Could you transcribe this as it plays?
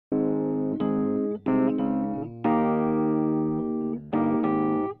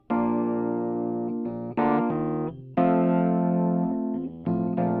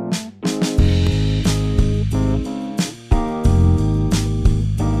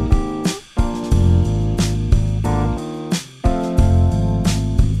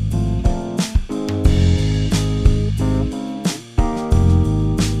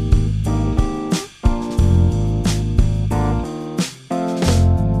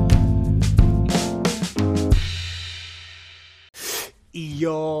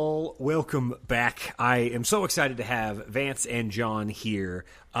y'all? Welcome back. I am so excited to have Vance and John here.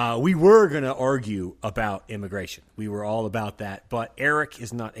 We were going to argue about immigration. We were all about that, but Eric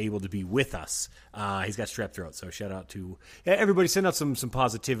is not able to be with us. He's got strep throat, so shout out to everybody. Send out some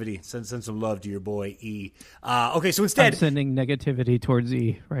positivity. Send some love to your boy E. Okay, so instead, I'm sending negativity towards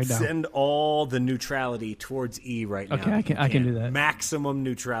E right now. Send all the neutrality towards E right now. Okay, I can do that. Maximum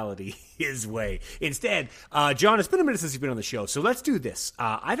neutrality his way. Instead, John, it's been a minute since you've been on the show, so let's do this.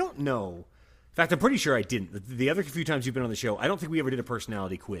 I don't know. In fact, I'm pretty sure I didn't. The other few times you've been on the show, I don't think we ever did a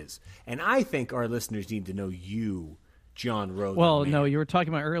personality quiz. And I think our listeners need to know you, John Rowe. Well, no, you were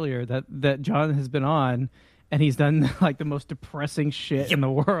talking about earlier that John has been on, and he's done like the most depressing shit in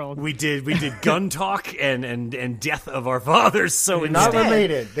the world. We did gun talk and death of our fathers. So not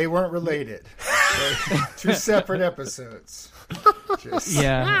related. They weren't related. Two separate episodes.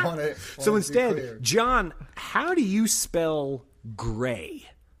 So instead, John, how do you spell gray?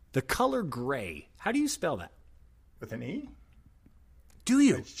 The color gray. How do you spell that? With an E? Do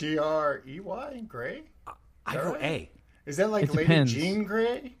you? It's Grey? Gray? I go right? A. Is that like it Lady depends. Jean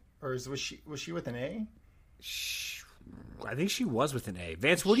Grey? Or was she with an A? I think she was with an A.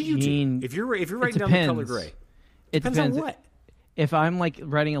 Vance, what do you do? If you're writing down the color gray. It depends on what? If I'm like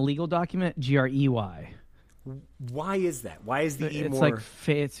writing a legal document, Grey. Why is that? Why is the E it's more... like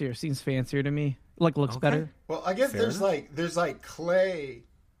fancier. Seems fancier to me. Like looks better. Well, I guess Fair there's like clay,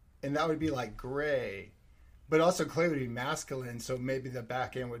 and that would be like gray, but also clay would be masculine, so maybe the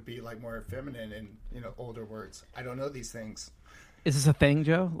back end would be like more feminine and older words. I don't know these things. Is this a thing,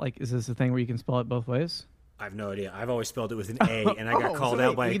 Joe? Like, is this a thing where you can spell it both ways? I have no idea. I've always spelled it with an A, and I got called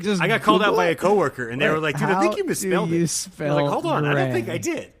out by a coworker, and they were like, "Dude, I think you misspelled it." I was like, "Hold on, I don't think I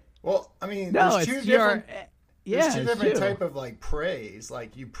did." Well, I mean, no, there's two different. There's two different type of like praise.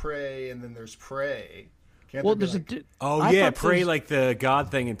 Like you pray, and then there's pray. Can't well, there's pray like the God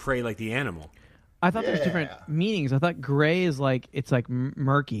thing, and pray like the animal. I thought there's different meanings. I thought gray is like it's like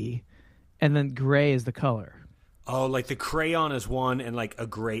murky, and then gray is the color. Oh, like the crayon is one, and like a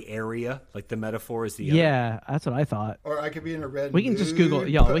gray area, like the metaphor is the other. Yeah, that's what I thought. Or I could be in a red. We can just Google.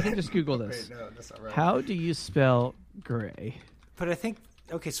 Y'all, we can just Google this. Wait, no, that's not right. How do you spell gray? But I think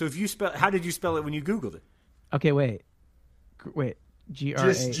so. If you spell, how did you spell it when you Googled it? Okay, wait. GRA.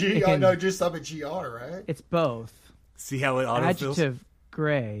 Just G. No, just up at GR, right? It's both. See how it autofills? Adjective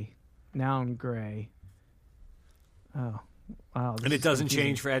gray, noun gray. Oh, wow! And it doesn't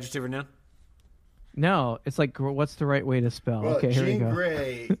change for adjective or noun. No, it's like what's the right way to spell? Well, okay, here we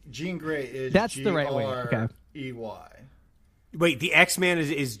go. Jean Grey is that's the right way. Okay. EY. Wait, the X-Man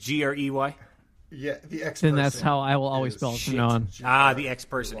is GREY? Yeah, the X. Then that's how I will always spell it from now on. The X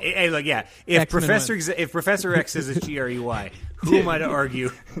person. Hey, look, yeah. If Professor X says it's GREY, who am I to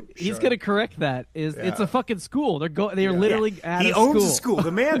argue? He's gonna correct that. It's a fucking school. They're literally at he a owns school. the school.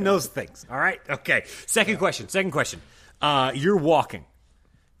 The man knows things. All right. Okay. Second question. You're walking.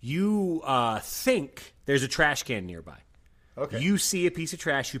 You think there's a trash can nearby. Okay. You see a piece of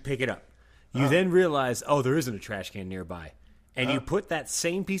trash. You pick it up. You then realize, there isn't a trash can nearby. And you put that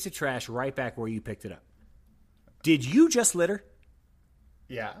same piece of trash right back where you picked it up. Did you just litter?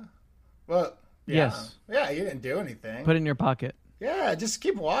 Yeah. Well, yeah. Yes. Yeah, you didn't do anything. Put it in your pocket. Yeah, just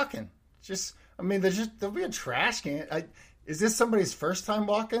keep walking. There'll be a trash can. Is this somebody's first time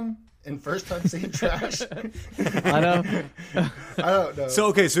walking and first time seeing trash? I don't know.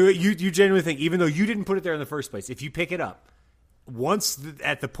 So you genuinely think, even though you didn't put it there in the first place, if you pick it up,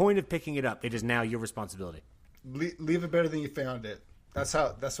 at the point of picking it up, it is now your responsibility. Leave it better than you found it. That's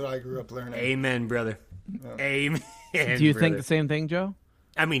what I grew up learning. Amen, brother. Oh. Amen. Do you think the same thing, Joe?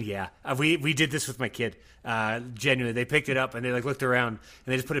 I mean, yeah. We did this with my kid. Genuinely, they picked it up and they looked around and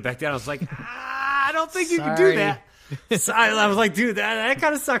they just put it back down. I was like, I don't think you can do that. So I was like, dude, that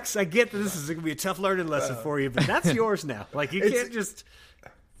kind of sucks. I get that this is going to be a tough learning lesson for you, but that's yours now. Like, you can't just...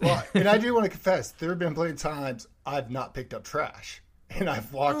 Well, and I do want to confess, there have been plenty of times I've not picked up trash, and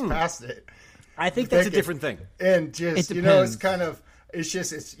I've walked past it. I think that's a different thing. And just, it's kind of,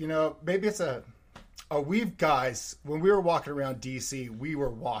 maybe it's we've guys, when we were walking around D.C., we were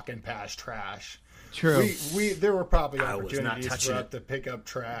walking past trash. True. There were probably opportunities for us to pick up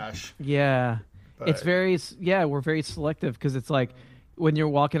trash. Yeah. But, we're very selective because it's like when you're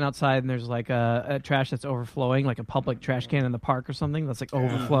walking outside and there's like a trash that's overflowing, like a public trash can in the park or something that's like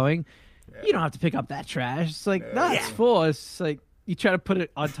overflowing. Yeah. You don't have to pick up that trash. It's like, it's full. It's like, you try to put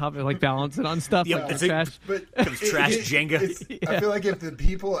it on top of balance it on stuff like the trash. But trash Jenga. I feel like if the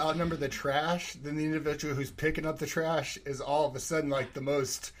people outnumber the trash, then the individual who's picking up the trash is all of a sudden like the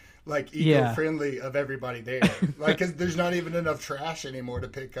most eco-friendly of everybody there. Like, 'cause there's not even enough trash anymore to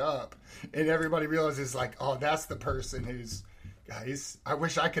pick up, and everybody realizes like, oh, that's the person who's guys. I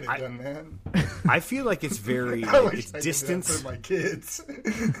wish I could have done that. I feel like it's very I like, wish it's I did distance. that for my kids.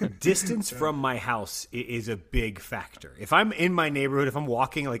 Distance from my house is a big factor. If I'm in my neighborhood, if I'm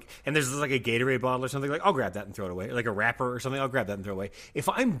walking like, and there's like a Gatorade bottle or something, like I'll grab that and throw it away. Like a wrapper or something, I'll grab that and throw it away. If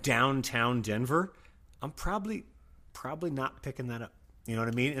I'm downtown Denver, I'm probably not picking that up. You know what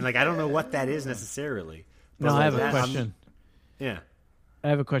I mean? And like I don't know what that is necessarily. No, I have a I'm- question. Yeah. I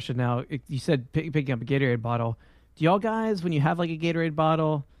have a question now. You said picking up a Gatorade bottle. Do y'all guys, when you have like a Gatorade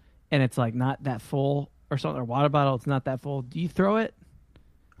bottle and it's like not that full or something, or water bottle, it's not that full, do you throw it?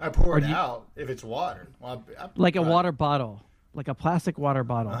 I pour it do you- out if it's water. Well, Like a water bottle, like a plastic water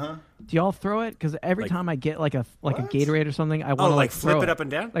bottle. Uh-huh. Do y'all throw it? Because every Like- time I get like a What? Gatorade or something, I want Oh, to like throw flip it up and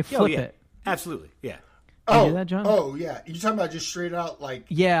down? Like Oh, flip yeah. it. Absolutely. Yeah. You do that, John? Oh, yeah. You talking about just straight out like?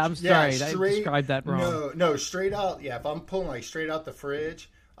 Yeah, I'm sorry. I straight- described that wrong. No, straight out. Yeah, if I'm pulling like straight out the fridge,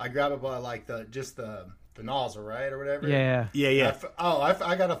 I grab it by like the nozzle, right, or whatever. Yeah. Yeah.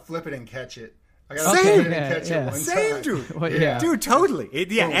 I gotta flip it and catch it. I gotta Same. flip it and Yeah, catch yeah. it one Same, time. dude. Well, yeah. Dude, totally.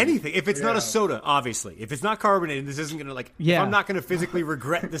 Boom. Anything. If it's not Yeah. a soda, obviously. If it's not carbonated, this isn't gonna like. Yeah. If I'm not gonna physically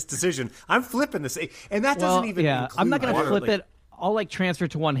regret this decision, I'm flipping this, and that Well, doesn't even. yeah. I'm not include gonna water, flip like- it. I'll like transfer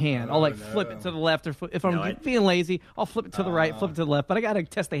to one hand. I'll like flip it to the left, or if I'm No, being lazy, I'll flip it to the right, flip it to the left. But I gotta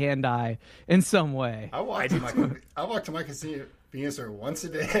test the hand eye in some way. I walk to my convenience store once a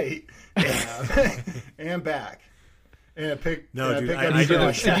day, and back, and I pick. No, and dude, I pick I up do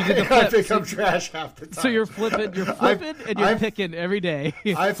trash. that. You did the I flip. pick up trash half the time. So you're flipping, and you're I've- picking every day.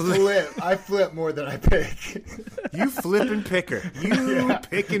 I flip more than I pick. You flipping picker. You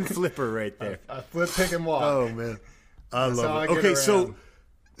picking flipper right there. I flip, pick, and walk. Oh man, I That's how love I it. get Okay, around.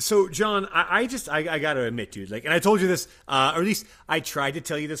 so John, I gotta admit, dude, like, and I told you this, or at least I tried to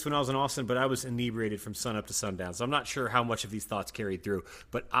tell you this when I was in Austin, but I was inebriated from sun up to sundown, so I'm not sure how much of these thoughts carried through.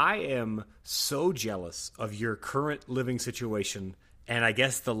 But I am so jealous of your current living situation, and I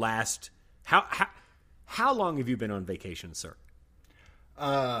guess the last how long have you been on vacation, sir?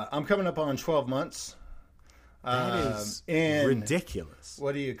 I'm coming up on 12 months. That is and ridiculous.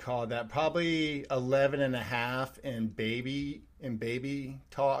 What do you call that? Probably 11 and a half in baby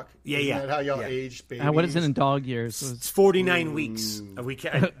talk. Yeah, Isn't yeah, that how y'all yeah. age babies? What is it in dog years? It's 49 weeks. Are we?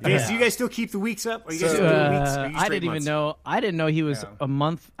 Vance, do you guys still keep the weeks up? Are you guys So- still doing weeks? Or are you I straight didn't even months? know. I didn't know he was Yeah. a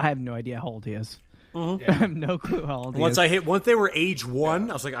month. I have no idea how old he is. I have no clue how old he Once is. once they were age 1,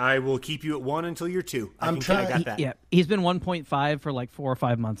 I was like, I will keep you at 1 until you're 2. I got that. Yeah, he's been 1.5 for like 4 or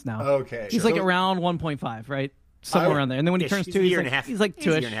 5 months now. Okay. He's So- like around 1.5, right? Somewhere around there. And then when he turns He's 2, a he's year like, and a half. he's like He's a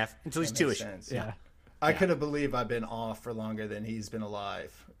year 2ish. and a half until he's That makes 2ish. sense. Yeah. I could have believed I've been off for longer than he's been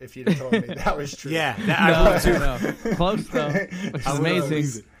alive. If you'd have told me that was true. Yeah, I would too. No. Close though, which is I would've believed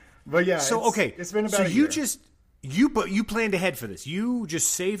amazing. it. But yeah. So okay, It's been about so a you year. just but you planned ahead for this. You just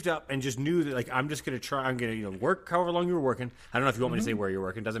saved up and just knew that, like, I'm just gonna try. I'm gonna work however long you were working. I don't know if you want me to say where you're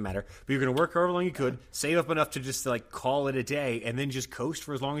working. Doesn't matter. But you're gonna work however long you could. Save up enough to just like call it a day, and then just coast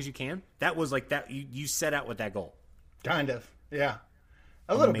for as long as you can. That was like that. You set out with that goal. Kind of. Yeah.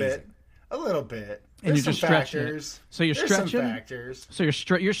 A little Amazing. bit. A little bit. And There's you're just some stretching it. factors. So you're There's stretching? some factors. So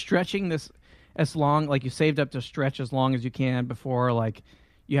you're stretching this as long, like you saved up to stretch as long as you can before like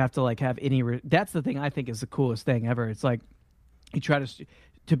you have to like have any. That's the thing I think is the coolest thing ever. It's like you try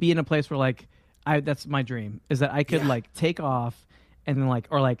to be in a place where like that's my dream is that I could like take off and then like,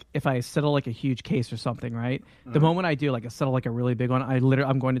 or like if I settle like a huge case or something, right? The moment I do like settle like a really big one,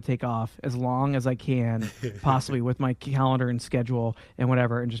 I'm going to take off as long as I can, possibly with my calendar and schedule and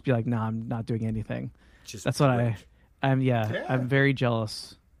whatever, and just be like, nah, I'm not doing anything. Just That's what break. I'm. Yeah. I'm very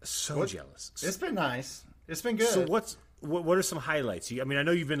jealous. So jealous. It's been nice. It's been good. So what are some highlights? I mean, I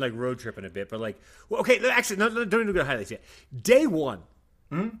know you've been like road tripping a bit, but like, well, okay, actually, no, don't even go to highlights yet. Day one,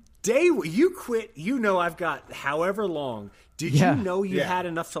 you quit. I've got however long. Did Yeah. you know you Yeah. had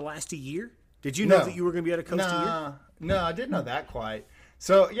enough to last a year? Did you know No. that you were going to be able to coast a year? No, I didn't know that quite.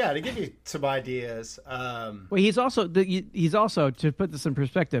 So yeah, to give you some ideas, Well, he's also to put this in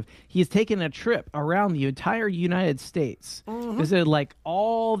perspective. He's taken a trip around the entire United States, visited like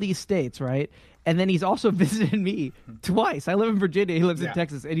all these states, right? And then he's also visited me twice. I live in Virginia. He lives in Yeah.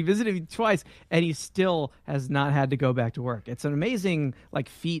 Texas, and he visited me twice, and he still has not had to go back to work. It's an amazing like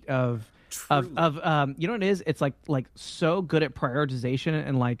feat of you know what it is? It's like so good at prioritization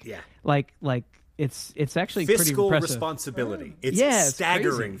and like it's actually pretty Fiscal impressive. responsibility. It's Yeah, it's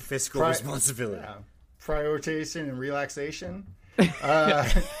staggering crazy. fiscal responsibility. prioritization and relaxation.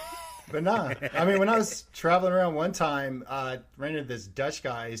 But nah, I mean, when I was traveling around one time, ran into this Dutch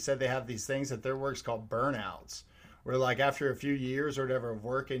guy. He said they have these things at their works called burnouts, where like after a few years or whatever of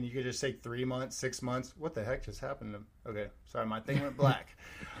working, you could just take 3 months, 6 months. What the heck just happened? Okay, sorry, my thing went black.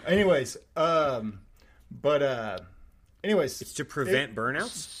 Anyways, but anyways, It's to prevent burnouts.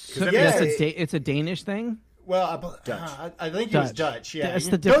 So Yeah, it's a Danish thing. well, I think he was Dutch. Yeah, That's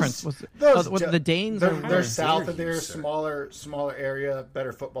the difference. The Danes they're are south of there, sir. smaller area,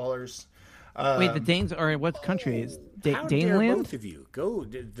 better footballers. Wait, the Danes are in what country? Is How dare Daneland? both of you go?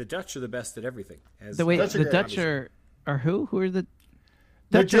 The Dutch are the best at everything. Dutch are The great, Dutch are who? Who are the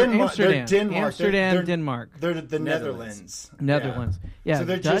They're Dutch? Are Denmark. Amsterdam. They're Denmark. Amsterdam, They're- Denmark. They're the Netherlands. Netherlands. Yeah, So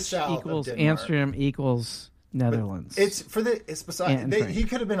they're Dutch just south of equals Denmark. Amsterdam equals Netherlands. It's beside. And French. He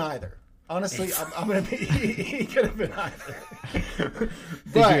could have been either. Honestly, I'm gonna be. He could have been either.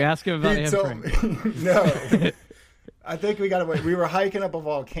 Did you ask him about hamstring? No. I think we got away. We were hiking up a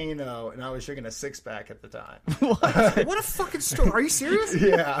volcano, and I was drinking a six-pack at the time. What a fucking story! Are you serious?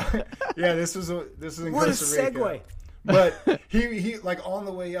 Yeah. This was in What a Costa Rica. segue! But he like on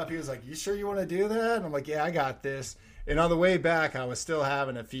the way up, he was like, "You sure you want to do that?" And I'm like, "Yeah, I got this." And on the way back, I was still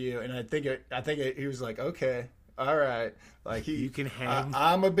having a few, and I think he was like, "Okay, all right." Like You can hang.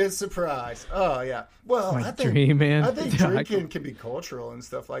 I'm a bit surprised. Oh yeah. Well, My I think dream, man. I think Yeah, drinking can be cultural and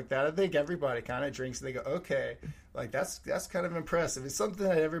stuff like that. I think everybody kind of drinks and they go, "Okay." Like that's kind of impressive. It's something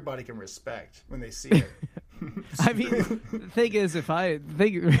that everybody can respect when they see it. I mean, the thing is, if I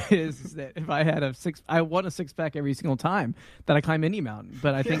had I want a six pack every single time that I climb any mountain.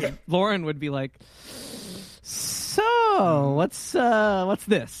 But I think Lauren would be like, "So what's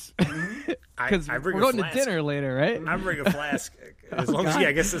this?" Because I bring we're a going flask. to dinner later, right? I'm bringing a flask. As long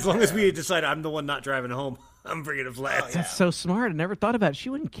as as long as we decide I'm the one not driving home, I'm bringing a flask. That's so smart. I never thought about it. She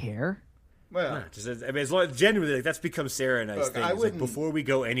wouldn't care. Well, Nah, just, I mean, as long, genuinely, like, that's become Sarah and I's Look, thing. I It's like, wouldn't- before we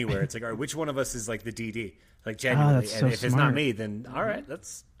go anywhere, it's like, all right, which one of us is like the DD? Like genuinely, that's and so if it's not smart. me, then all right,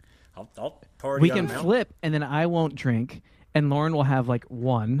 I'll party. We on can the mountain. flip, and then I won't drink, and Lauren will have like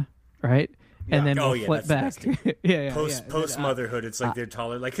one, right? And then Oh, we'll yeah, flip that's the back. yeah. Post motherhood, it's like they're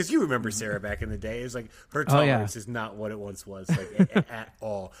taller. Like, because you remember Sarah back in the day, it's like her Oh, yeah. tolerance is not what it once was, like at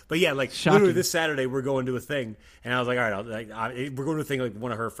all. But yeah, like Shocking. literally this Saturday we're going to a thing, and I was like, all right, we're going to a thing like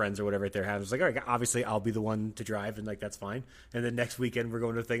one of her friends or whatever at their house. I was like, all right, obviously I'll be the one to drive, and like that's fine. And then next weekend we're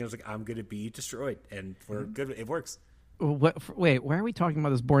going to a thing, and I was like, I'm gonna be destroyed, and we're good. It works. Wait, why are we talking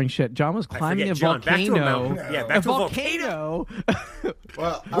about this boring shit? John was climbing a John, back to a volcano. mountain. Yeah, back to a volcano.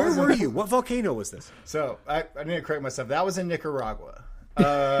 well, I Where was in- were you? What volcano was this? So I need to correct myself. That was in Nicaragua.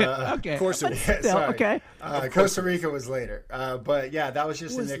 Okay. Of course it But was. still, Sorry. okay. Costa Rica was later. But yeah, that was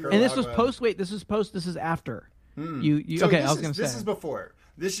just in Nicaragua. And this was post. Wait, this is post. This is after. You So okay? this I was is- going to say. This is before.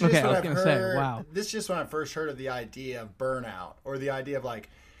 This is Okay, just I when was I've gonna say, heard. wow. This is just when I first heard of the idea of burnout, or the idea of like,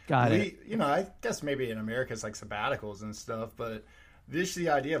 Got it. You know, I guess maybe in America it's like sabbaticals and stuff, but this is the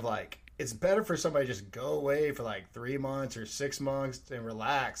idea of like it's better for somebody to just go away for like 3 months or 6 months and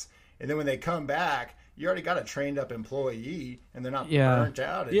relax, and then when they come back, you already got a trained up employee, and they're not burnt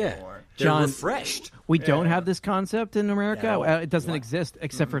out Yeah, anymore. they're John- refreshed. We don't have this concept in America. No. It doesn't exist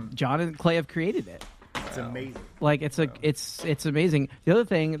except for John and Clay have created it. It's amazing. Like it's amazing. The other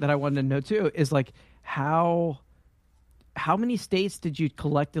thing that I wanted to know too is like how many states did you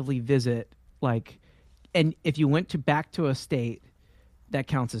collectively visit? Like, and if you went back to a state, that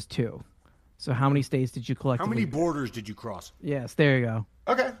counts as 2. So how many states did you How collectively? many borders did you cross? Yes, there you go.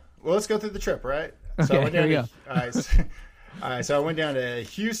 Okay, well let's go through the trip, right? Okay, I went here down we to, go. all right, so I went down to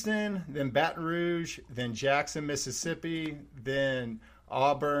Houston, then Baton Rouge, then Jackson, Mississippi, then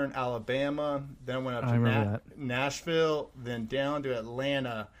Auburn, Alabama. Then I went up I to remember that. Nashville, then down to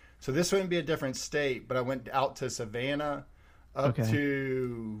Atlanta. So this wouldn't be a different state, but I went out to Savannah, up Okay.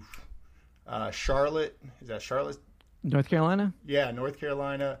 to Charlotte. Is that Charlotte? North Carolina? Yeah, North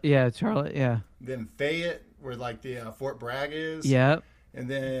Carolina. Yeah, Charlotte. Yeah, Then Fayette, where like the Fort Bragg is. yeah. And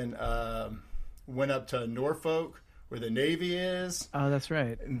then went up to Norfolk, where the Navy is. Oh, that's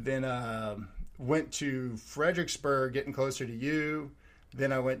right. And then went to Fredericksburg, getting closer to you.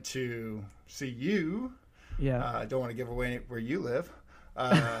 Then I went to see you. Yeah, I don't want to give away where you live.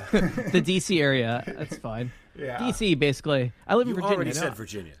 the DC area. That's fine. Yeah. DC, basically. I live in You Virginia. already no, said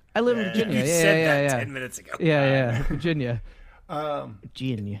Virginia. I live in Virginia. You Yeah, said yeah, that yeah. 10 minutes ago. Yeah, Virginia. Um,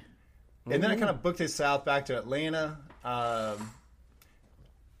 Virginia. and then I kind of booked it south back to Atlanta.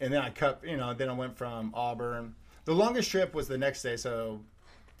 And then I cut, then I went from Auburn. The longest trip was the next day. So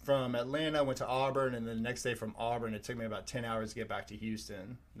from Atlanta, I went to Auburn. And then the next day from Auburn, it took me about 10 hours to get back to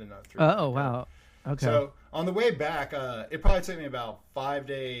Houston. Then I threw it Oh, back wow. up. Okay. So on the way back, it probably took me about 5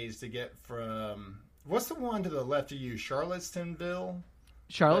 days to get from, what's the one to the left of you? Charlottesville?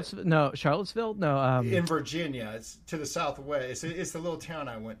 Charlottesville? No. In Virginia. It's to the southwest. It's the little town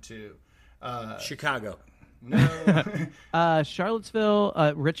I went to. Chicago. No.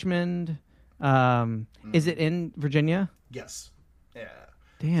 Charlottesville, Richmond. Is it in Virginia? Yes. Yeah.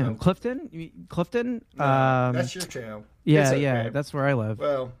 Damn, Clifton? You mean Clifton? That's your channel. Yeah, It's okay. yeah, that's where I live.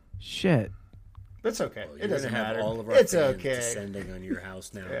 Well, shit. that's okay. Well, It doesn't have matter. all of our It's fans okay. descending on your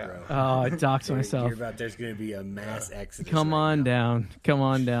house now, Yeah. bro. Oh, I doxed myself. There's going to be a mass exodus. Come right on now. down. Come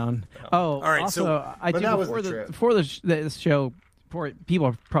on down. Oh, All right, also, so- I but do that was before the the trip. before this show. Before, people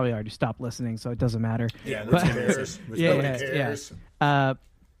have probably already stopped listening, so it doesn't matter. Yeah, But- nobody cares. Yeah, Nobody yeah, cares.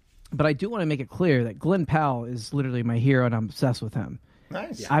 But I do want to make it clear that Glenn Powell is literally my hero, and I'm obsessed with him.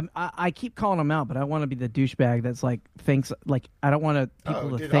 Nice. I keep calling him out, but I want to be the douchebag that's like thinks like I don't want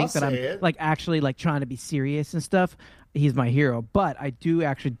people to dude, think I'll that I'm say it. like actually like trying to be serious and stuff. He's my hero, but I do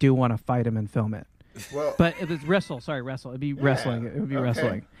want to fight him and film it. Well, But it was wrestle. It'd be wrestling. It would be okay.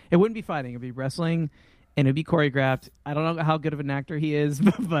 wrestling. It wouldn't be fighting. It'd be wrestling, and it'd be choreographed. I don't know how good of an actor he is,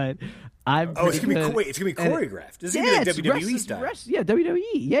 but I'm. Oh, it's pretty going to good. be it's going to be And- choreographed. This is Yeah, going to it's be WWE wrestling- style. Yeah, WWE.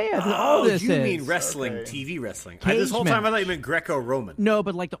 Yeah. All Oh, this you is. mean wrestling, Okay. TV wrestling. Cage This whole time I match. thought you meant Greco-Roman. No,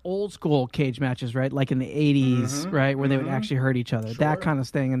 but like the old school cage matches, right? Like in the 80s, right? Where they would actually hurt each other. That kind of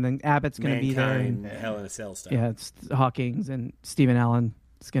thing. And then Abbott's going to be there. Mankind, And, Hell in a Cell style. yeah, it's Hawkins and Stephen Allen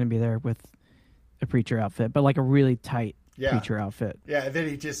is going to be there with a preacher outfit, but like a really tight preacher outfit. yeah, and then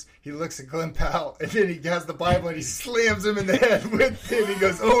he looks at Glenn Powell, and then he has the Bible, and he slams him in the head with it. He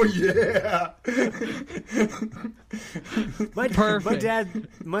goes, "Oh yeah!" My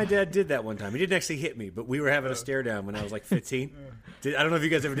dad did that one time. He didn't actually hit me, but we were having a stare down when I was like 15. I don't know if you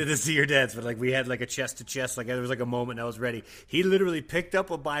guys ever did this to your dads, but like we had like a chest to chest, like there was like a moment and I was ready. He literally picked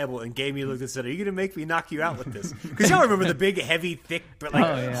up a Bible and gave me a look and said, "Are you going to make me knock you out with this?" Because y'all remember the big, heavy, thick, but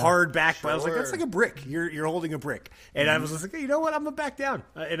like hard back. But I was like, "That's like a brick. You're holding a brick." And I was just like, "You know what? I'm gonna back down,"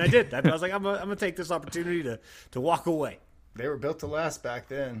 and I did. I was like, "I'm gonna take this opportunity to walk away." They were built to last back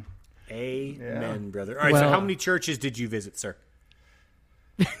then. Amen, brother. All right. So, how many churches did you visit, sir?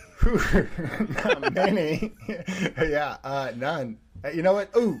 Not many. Yeah, none. You know what?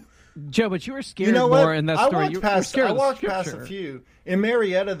 Ooh, Joe, but you were scared you know more what? in that I story. walked You were past. scared I of the walked past a scripture. few. In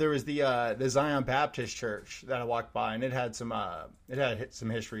Marietta, there was the Zion Baptist Church that I walked by, and it had some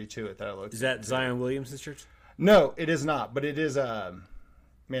history to it that I looked. Is that Zion Williamson's church? No, it is not. But it is.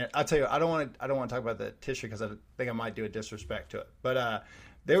 Man, I'll tell you, I don't want to talk about the tissue because I think I might do a disrespect to it. But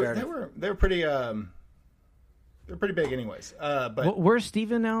they were pretty. They're pretty big, anyways. But Where's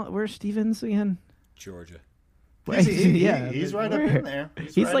Steven now? Where's Stevens again? Georgia. he's right up in there.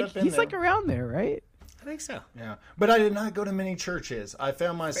 He's like around there, right? I think so. Yeah, but I did not go to many churches. I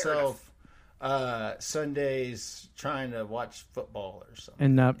found myself Sundays trying to watch football or something.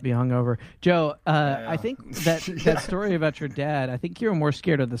 And not be hungover. Joe, I think that story about your dad, I think you were more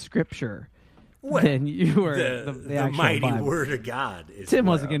scared of the scripture than you were the actual mighty Bible. word of God. Tim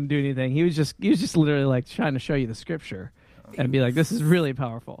wasn't going to do anything. He was just literally like trying to show you the scripture and be like, this is really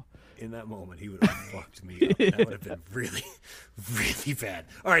powerful. In that moment, he would have fucked me up. That would have been really, really bad.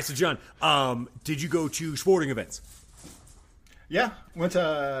 All right, so John, did you go to sporting events? Yeah, went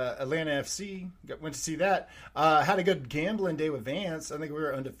to Atlanta FC. Went to see that. Had a good gambling day with Vance. I think we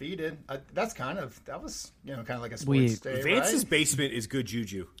were undefeated. That was kind of like a sports day. Vance's right? basement is good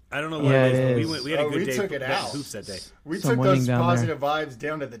juju. I don't know what Yeah, it is, it but is. we had a good we day. took it out. Hoops that day. We Some took winning those down positive vibes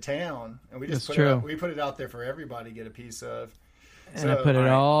down to the town, and we just That's true. we put it out there for everybody to get a piece of. And I put it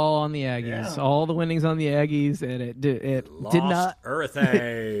all on the Aggies. Yeah. All the winnings on the Aggies, and it did not.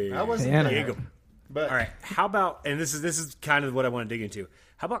 Earthing. I wasn't Hannah. there. There you go. But All right. How about, and this is kind of what I want to dig into.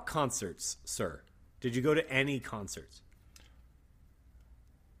 How about concerts, sir? Did you go to any concerts?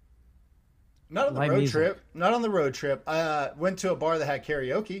 not on the Live road music. trip. Not on the road trip. I went to a bar that had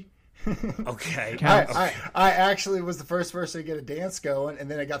karaoke. Okay. I actually was the first person to get a dance going, and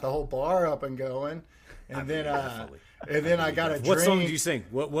then I got the whole bar up and going, and then I got a drink. What song did you sing?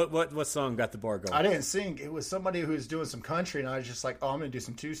 What song got the bar going? I didn't sing. It was somebody who was doing some country, and I was just like, "Oh, I'm going to do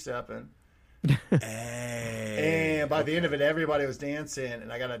some two-stepping." And by the end of it, everybody was dancing,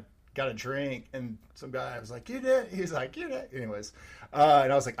 and I got a drink, and some guy was like, "You did?" He's like, "You did?" Anyways,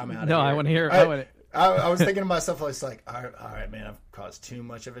 and I was like, "I'm out of here." No, I want to hear. I was thinking to myself, I was like, all right, man, I've caused too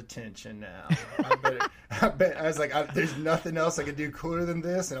much of attention now. I was like, there's nothing else I could do cooler than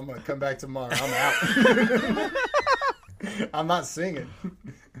this, and I'm going to come back tomorrow. I'm out. I'm not singing.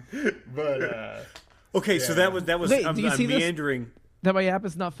 But okay, so that was. Wait, I'm do you see this? meandering. That my app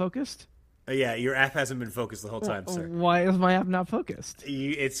is not focused. Yeah, your app hasn't been focused the whole time, sir. Why is my app not focused?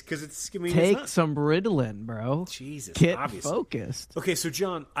 It's because it's. I mean, Take it's not, some Ritalin, bro. Jesus, Get obviously. focused. Okay, so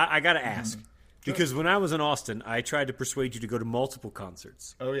John, I got to ask. Because when I was in Austin, I tried to persuade you to go to multiple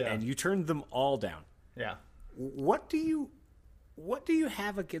concerts. Oh, yeah. And you turned them all down. yeah. What do you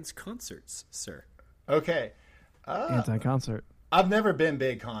have against concerts, sir? Okay. Anti-concert. I've never been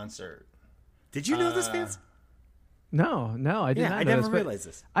big concert. Did you know this, Vance? No, I did Yeah, not I know never this, but realized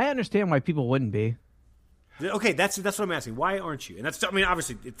this. I understand why people wouldn't be. Okay, that's what I'm asking. Why aren't you? And that's, I mean,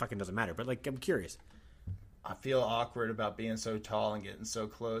 obviously it fucking doesn't matter, but like I'm curious. I feel awkward about being so tall and getting so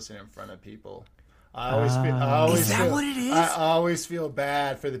close and in front of people. Is that what it is? I always feel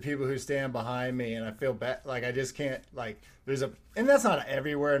bad for the people who stand behind me, and I feel bad. Like I just can't. Like and that's not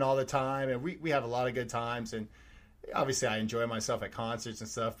everywhere and all the time. And we have a lot of good times, and obviously I enjoy myself at concerts and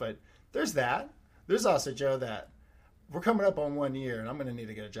stuff. But there's that. There's also, Joe, that we're coming up on 1 year, and I'm going to need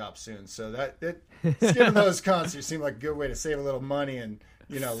to get a job soon. So skipping those concerts seemed like a good way to save a little money, and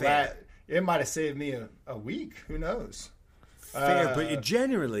it might have saved me a week. Who knows? Fair, but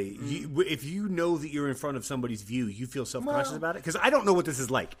generally, if you know that you're in front of somebody's view, you feel self-conscious about it? Because I don't know what this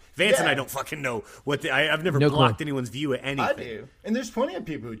is like. Vance and I don't fucking know what I've never blocked anyone's view at anything. I do. And there's plenty of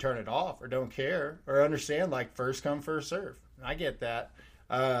people who turn it off or don't care or understand, like, first come, first serve. I get that.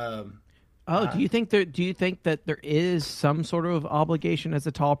 Do you think that there is some sort of obligation as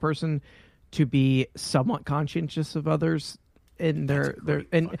a tall person to be somewhat conscientious of others in their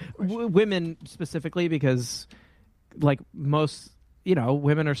women specifically, because like most,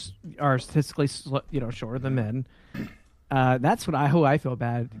 women are statistically, shorter than men. That's who I feel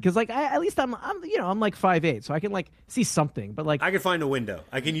bad, because like at least I'm like 5'8", so I can like see something, but like I can find a window.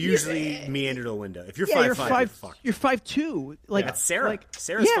 I can usually meander to a window. If you're 5'5", you're 5'2". Like that's Sarah. Like,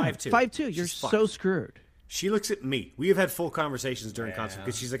 Sarah's 5'2". 5'2". You're so screwed. She looks at me. We have had full conversations during concert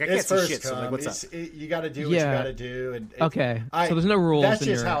because she's like, I can't see shit. So I'm like, what's up? You got to do what you got to do. And okay, so there's no rules. That's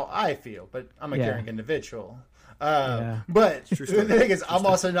just how I feel, but I'm a caring individual. But the thing is, I'm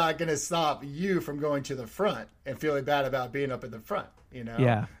also not going to stop you from going to the front and feeling bad about being up in the front.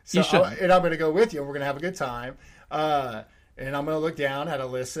 Yeah. So I'm going to go with you, and we're going to have a good time. And I'm going to look down at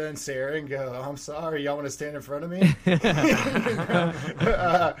Alyssa and Sarah and go, I'm sorry, y'all want to stand in front of me? And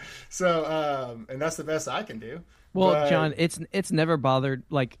that's the best I can do. Well, John, it's never bothered.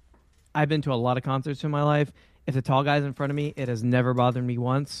 Like, I've been to a lot of concerts in my life. If the tall guy's in front of me, it has never bothered me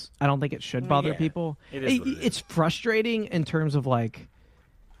once. I don't think it should bother people. It's frustrating in terms of like,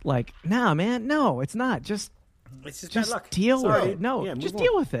 nah, man, no, it's not. Just bad luck. Deal with it. No, just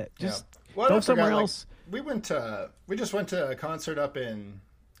deal with it. Just go somewhere else. We just went to a concert up in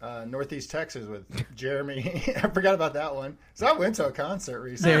Northeast Texas with Jeremy. I forgot about that one. So I went to a concert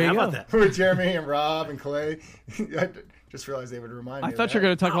recently. There you go. About that? With Jeremy and Rob and Clay. I just realized they would remind me. I thought you were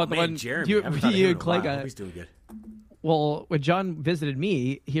going to talk about the one Jeremy. you and Clay got. He's doing good. Well, when John visited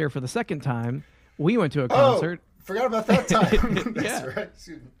me here for the second time, we went to a concert. Forgot about that time. That's right.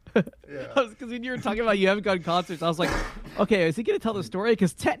 Yeah. Because when you were talking about you haven't gone to concerts, I was like, okay, is he going to tell the story?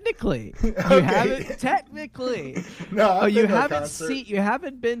 Because technically, you haven't. Technically, no, you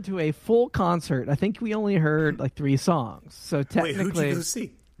haven't been to a full concert. I think we only heard like 3 songs. So technically, wait, who'd you go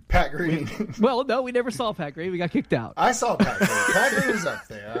see? Pat Green. Well, no, we never saw Pat Green. We got kicked out. I saw Pat Green. Pat Green was up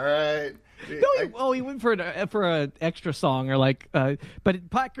there. All right. No, he went for an extra song or like, but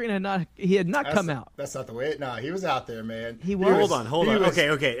Pat Green had not come out. That's not the way. No, he was out there, man. He was. Hold on.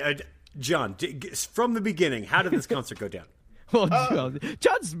 Okay. John, from the beginning, how did this concert go down? Well,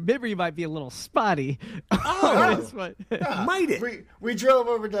 John's memory might be a little spotty. Might it? We drove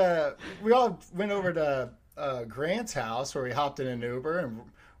over to. We all went over to Grant's house where we hopped in an Uber and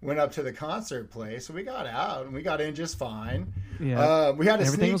went up to the concert place. So we got out and we got in just fine. Yeah,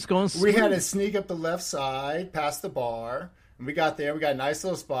 everything was going smooth. We had to sneak up the left side past the bar. And we got there. We got a nice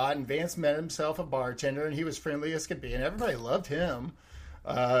little spot. And Vance met himself a bartender, and he was friendly as could be. And everybody loved him.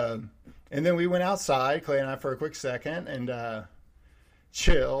 And then we went outside, Clay and I, for a quick second, and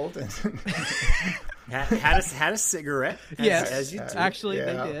chilled. had a cigarette. Yes, as you do. Actually,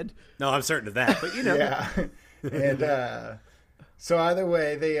 they did. No, I'm certain of that. But Yeah. And so either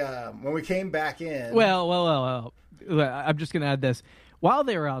way, they when we came back in. Well. I'm just going to add this. While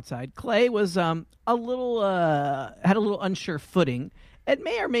they were outside, Clay was had a little unsure footing. It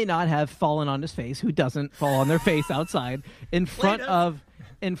may or may not have fallen on his face. Who doesn't fall on their face outside in front of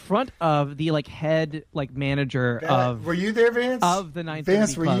the like head like manager of. Were you there, Vance? Of the 930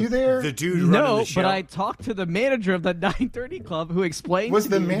 Vance, Club. were you there? The dude running the show. But I talked to the manager of the 930 Club who explained. Was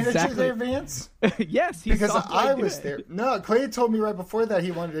to the me manager exactly... there, Vance? Yes, because I was there. No, Clay told me right before that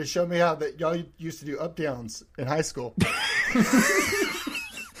he wanted to show me how that y'all used to do up downs in high school.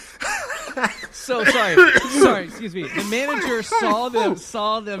 So sorry, excuse me. The manager saw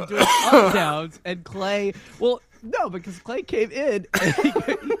them doing up downs, and Clay. Well, no, because Clay came in.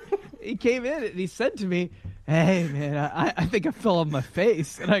 And he came in and he said to me, "Hey, man, I think I fell on my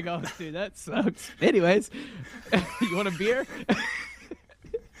face." And I go, "Dude, that sucks." Anyways, you want a beer?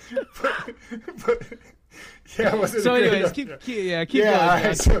 Yeah, was it So, a great anyways, idea? keep Yeah, all going.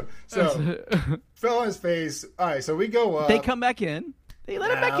 right, John. so fell on his face. All right, so we go up. They come back in. They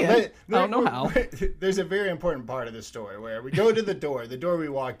let him back in. I don't know how. There's a very important part of the story where we go to the door we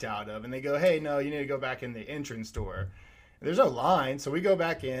walked out of, and they go, "Hey, no, you need to go back in the entrance door." There's no line, so we go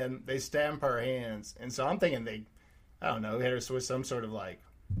back in. They stamp our hands, and so I'm thinking I don't know, hit us with some sort of like,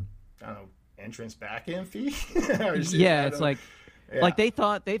 I don't know, entrance back-in fee. Yeah, it's like. Yeah. Like they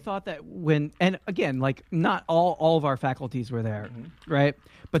thought that when, and again, like not all of our faculties were there, right?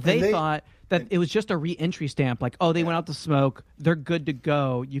 But they thought that it was just a re-entry stamp. Like, oh, they went out to smoke. They're good to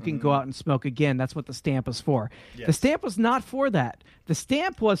go. You can go out and smoke again. That's what the stamp is for. Yes. The stamp was not for that. The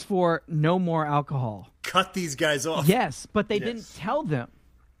stamp was for no more alcohol. Cut these guys off. Yes, but they didn't tell them.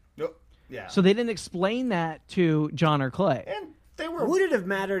 Nope. Yeah. So they didn't explain that to John or Clay. And they were. Would it have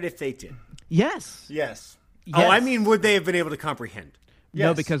mattered if they did? Yes. Yes. Yes. Oh, I mean, would they have been able to comprehend? No,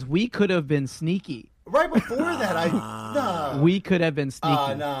 Yes. because we could have been sneaky. Right before that, we could have been sneaky.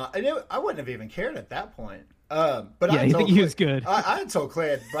 I wouldn't have even cared at that point. But yeah, I you told think Clay, he was good. I had told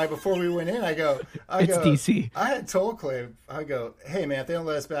Clay right before we went in. It's DC. I had told Clay, hey man, if they don't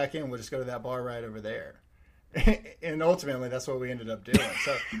let us back in, we'll just go to that bar right over there. And ultimately, that's what we ended up doing.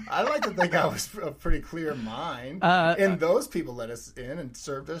 So I like to think I was a pretty clear mind, and those people let us in and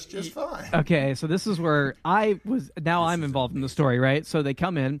served us just fine. Okay, so this is where I was. Now I'm involved in the story, right? So they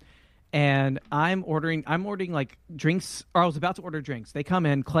come in, and I'm ordering like drinks, or I was about to order drinks. They come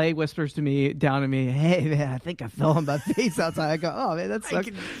in. Clay whispers to me, down to me, "Hey man, I think I fell on my face outside." I go, "Oh man, that sucks.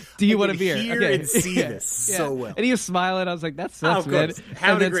 Do you want a beer?" Hear and see this so well. And he was smiling. I was like, "That sucks, man."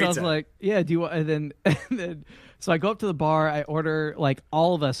 Have and a then great so I was time. like, "Yeah, do you want?" And then so I go up to the bar. I order like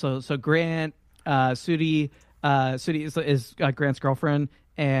all of us. So Grant, Sudi is Grant's girlfriend,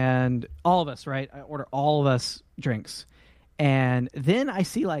 and all of us, right? I order all of us drinks. And then I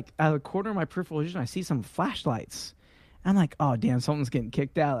see, like, out of the corner of my peripheral vision, I see some flashlights. I'm like, oh, damn, someone's getting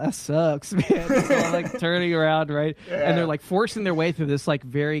kicked out. That sucks, man. So I'm, like, turning around, right? Yeah. And they're, like, forcing their way through this, like,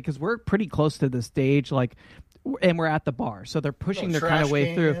 because we're pretty close to the stage, like, and we're at the bar. So they're pushing their kind of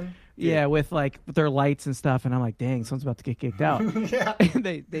way through. Yeah, with their lights and stuff. And I'm like, dang, someone's about to get kicked out. Yeah. And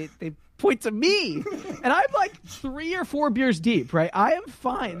they point to me. And I'm like 3 or 4 beers deep, right? I am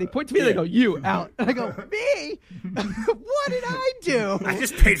fine. They point to me and they go, you out. And I go, me? What did I do? I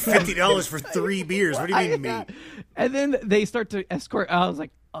just paid $50 for 3 beers. What do you mean me? And then they start to escort. I was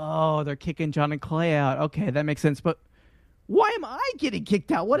like, oh, they're kicking John and Clay out. Okay, that makes sense. But why am I getting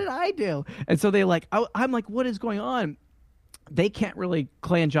kicked out? What did I do? And so they I'm like, what is going on? They can't really,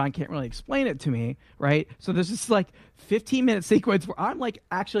 Clay and John can't really explain it to me, right? So there's this like 15-minute sequence where I'm like,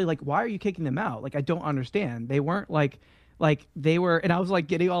 actually, like, why are you kicking them out? Like, I don't understand. They weren't like they were, and I was like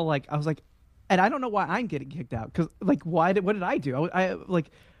getting all like, I was like, and I don't know why I'm getting kicked out because like, what did I do? I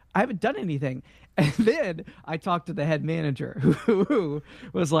haven't done anything. And then I talked to the head manager who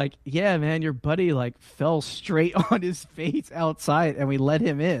was like, yeah, man, your buddy like fell straight on his face outside and we let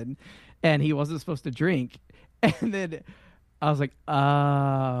him in and he wasn't supposed to drink. And then I was like,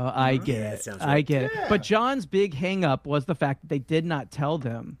 I get it. I get it. But John's big hang up was the fact that they did not tell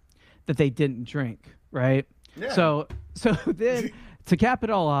them that they didn't drink, right? Yeah. So then to cap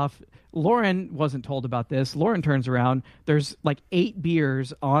it all off, Lauren wasn't told about this. Lauren turns around. There's like 8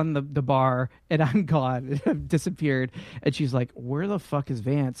 beers on the bar, and I'm gone. I've disappeared. And she's like, where the fuck is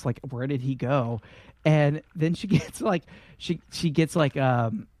Vance? Like, where did he go? And then she gets like, she gets like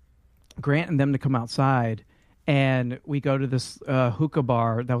Grant and them to come outside. And we go to this hookah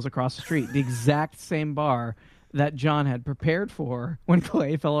bar that was across the street, the exact same bar that John had prepared for when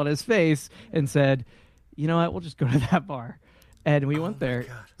Clay fell on his face and said, you know what, we'll just go to that bar. And we went there.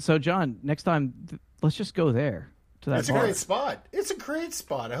 God. So, John, next time, let's just go there to that bar. It's a great spot. It's a great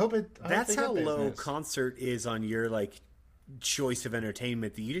spot. I hope it. That's how low concert is on your like choice of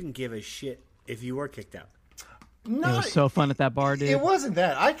entertainment that you didn't give a shit if you were kicked out. No, it was so fun at that bar, dude. It wasn't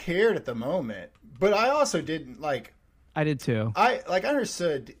that. I cared at the moment. But I also didn't like. I did too. I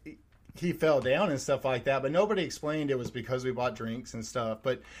understood he fell down and stuff like that, but nobody explained it was because we bought drinks and stuff.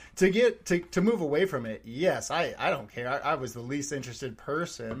 But to move away from it, yes, I don't care. I was the least interested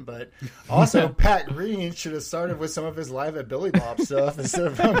person, but also Pat Green should have started with some of his Live at Billy Bob stuff instead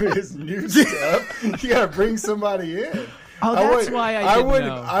of his new stuff. You got to bring somebody in. Oh, that's why I didn't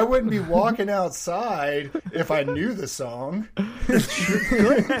know. I wouldn't be walking outside if I knew the song. Good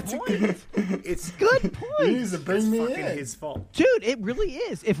point. It's good point. He needs to bring me in. His fault, dude. It really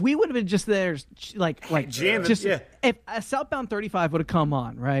is. If we would have been just there, like jamming, just if a Southbound 35 would have come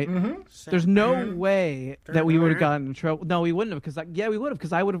on, right? Mm-hmm. There's no way that we would have gotten in trouble. No, we wouldn't have, because we would have,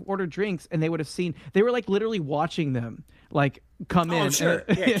 because I would have ordered drinks and they would have seen. They were like literally watching them, like come in. Oh, sure.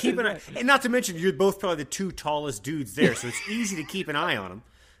 Yeah, keep an eye. And not to mention, you're both probably the two tallest dudes there, so it's easy to keep an eye on them.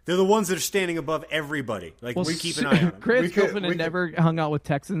 They're the ones that are standing above everybody. Like, we keep an eye on them. Grant's girlfriend had never hung out with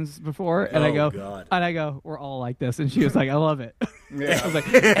Texans before, and I go, we're all like this, and she was like, I love it. Yeah. I was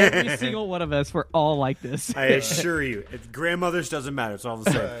like, every single one of us, we're all like this. I assure you, grandmothers doesn't matter. It's all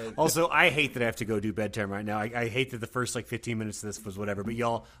the same. Also, I hate that I have to go do bedtime right now. I hate that the first 15 minutes of this was whatever. But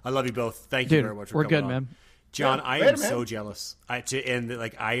y'all, I love you both. Thank you very much for coming on. We're good, man. John, I am so jealous. I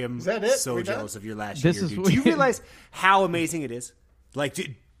am so jealous of your last year. Dude. Do you realize how amazing it is? Like,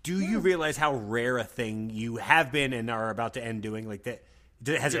 do you realize how rare a thing you have been and are about to end doing? Like that,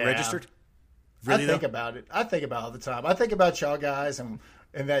 has it registered? Really, I think about it. I think about it all the time. I think about y'all guys and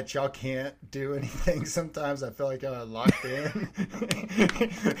that y'all can't do anything. Sometimes I feel like I'm locked in.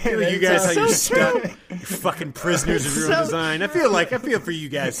 You guys, how you're stuck. You're fucking prisoners of your own design. I feel for you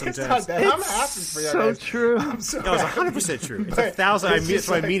guys sometimes. I'm happy for you so guys. True. No, it's 100% true. It's 1,000. That's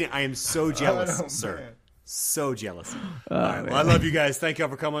why I mean it. I am so jealous, sir. Man. So jealous. All right, well, I love you guys. Thank y'all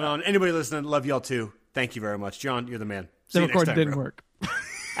for coming on. Anybody listening, love y'all too. Thank you very much. John, you're the man. See The you next recording time, didn't work.